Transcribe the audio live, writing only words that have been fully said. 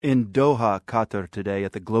In Doha, Qatar today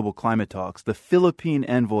at the global climate talks, the Philippine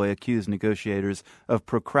envoy accused negotiators of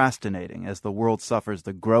procrastinating as the world suffers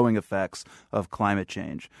the growing effects of climate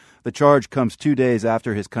change. The charge comes 2 days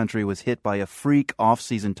after his country was hit by a freak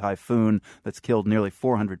off-season typhoon that's killed nearly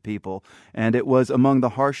 400 people, and it was among the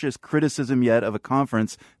harshest criticism yet of a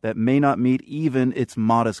conference that may not meet even its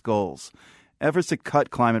modest goals. Efforts to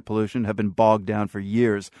cut climate pollution have been bogged down for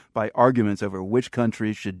years by arguments over which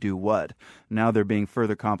countries should do what. Now they're being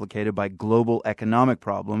further complicated by global economic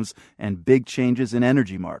problems and big changes in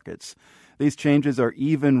energy markets. These changes are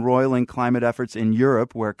even roiling climate efforts in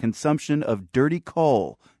Europe, where consumption of dirty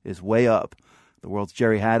coal is way up. The world's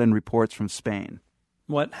Gerry Hadden reports from Spain.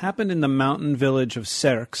 What happened in the mountain village of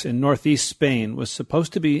Cercs in northeast Spain was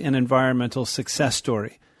supposed to be an environmental success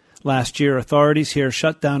story. Last year, authorities here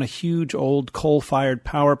shut down a huge old coal-fired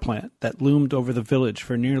power plant that loomed over the village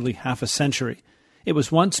for nearly half a century. It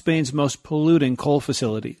was once Spain's most polluting coal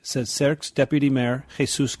facility, says Cercs Deputy Mayor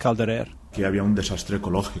Jesus Calderer. It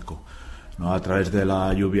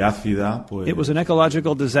was an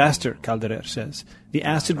ecological disaster, Calderer says. The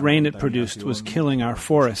acid rain it produced was killing our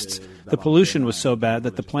forests. The pollution was so bad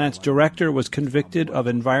that the plant's director was convicted of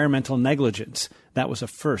environmental negligence. That was a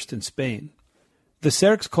first in Spain. The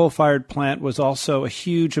Cercs coal-fired plant was also a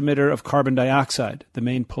huge emitter of carbon dioxide, the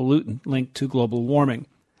main pollutant linked to global warming.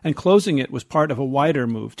 And closing it was part of a wider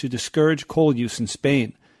move to discourage coal use in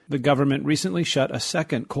Spain. The government recently shut a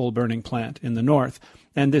second coal-burning plant in the north,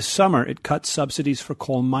 and this summer it cut subsidies for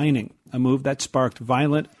coal mining, a move that sparked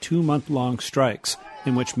violent 2-month-long strikes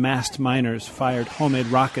in which masked miners fired homemade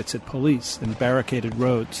rockets at police and barricaded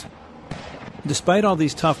roads. Despite all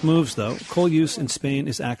these tough moves, though, coal use in Spain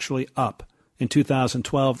is actually up. In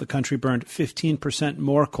 2012, the country burned 15%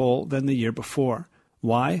 more coal than the year before.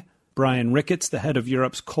 Why? Brian Ricketts, the head of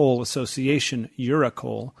Europe's coal association,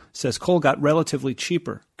 Eurocoal, says coal got relatively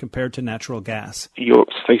cheaper compared to natural gas.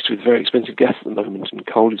 Europe's faced with very expensive gas at the moment, and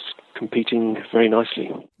coal is competing very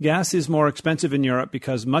nicely. Gas is more expensive in Europe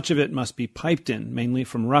because much of it must be piped in, mainly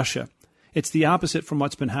from Russia. It's the opposite from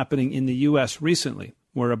what's been happening in the U.S. recently,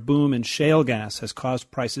 where a boom in shale gas has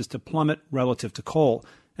caused prices to plummet relative to coal,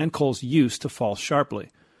 and coal's use to fall sharply.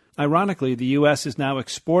 Ironically, the U.S. is now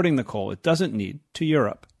exporting the coal it doesn't need to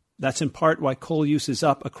Europe. That's in part why coal use is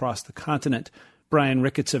up across the continent. Brian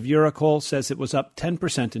Ricketts of Eurocoal says it was up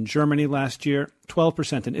 10% in Germany last year,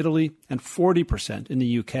 12% in Italy, and 40% in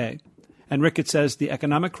the UK. And Ricketts says the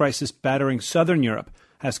economic crisis battering southern Europe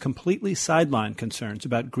has completely sidelined concerns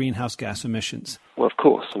about greenhouse gas emissions. Well, of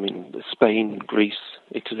course. Spain, Greece,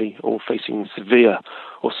 Italy, all facing severe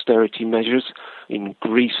austerity measures. In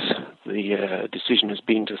Greece, the decision has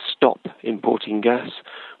been to stop importing gas,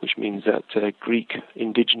 which means that Greek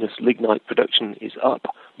indigenous lignite production is up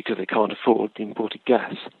because they can't afford the imported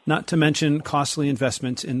gas. Not to mention costly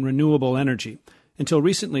investments in renewable energy. Until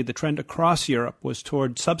recently, the trend across Europe was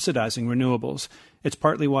toward subsidizing renewables. It's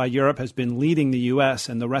partly why Europe has been leading the U.S.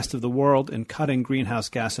 and the rest of the world in cutting greenhouse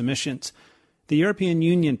gas emissions. The European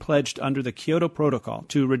Union pledged under the Kyoto Protocol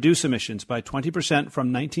to reduce emissions by 20%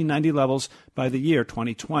 from 1990 levels by the year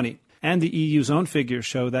 2020. And the EU's own figures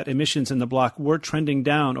show that emissions in the bloc were trending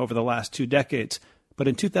down over the last 2 decades. But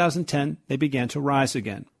in 2010, they began to rise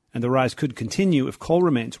again. And the rise could continue if coal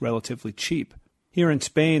remains relatively cheap. Here in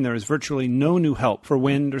Spain, there is virtually no new help for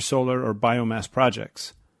wind or solar or biomass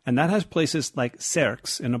projects. And that has places like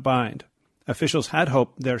Cercs in a bind. Officials had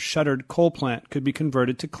hoped their shuttered coal plant could be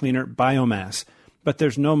converted to cleaner biomass, but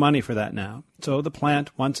there's no money for that now. So the plant,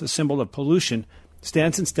 once a symbol of pollution,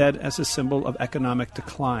 stands instead as a symbol of economic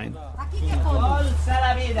decline.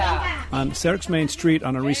 On Cercs Main Street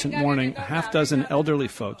on a recent morning, a half-dozen elderly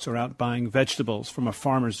folks are out buying vegetables from a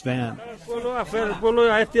farmer's van.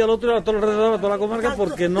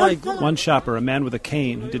 One shopper, a man with a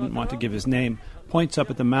cane who didn't want to give his name, points up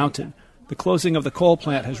at the mountain. The closing of the coal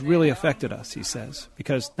plant has really affected us, he says,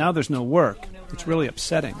 because now there's no work. It's really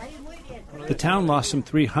upsetting. The town lost some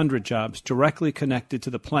 300 jobs directly connected to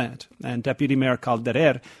the plant, and Deputy Mayor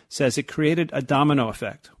Calderer says it created a domino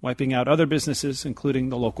effect, wiping out other businesses, including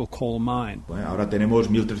the local coal mine.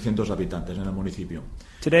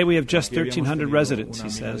 Today we have just 1,300 residents, he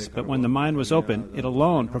says, but when the mine was open, it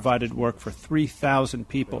alone provided work for 3,000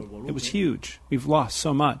 people. It was huge. We've lost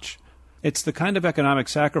so much. It's the kind of economic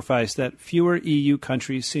sacrifice that fewer EU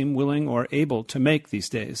countries seem willing or able to make these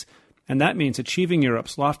days. And that means achieving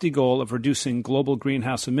Europe's lofty goal of reducing global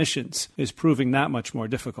greenhouse emissions is proving that much more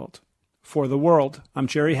difficult. For The World, I'm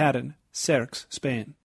Gerry Hadden, Cercs, Spain.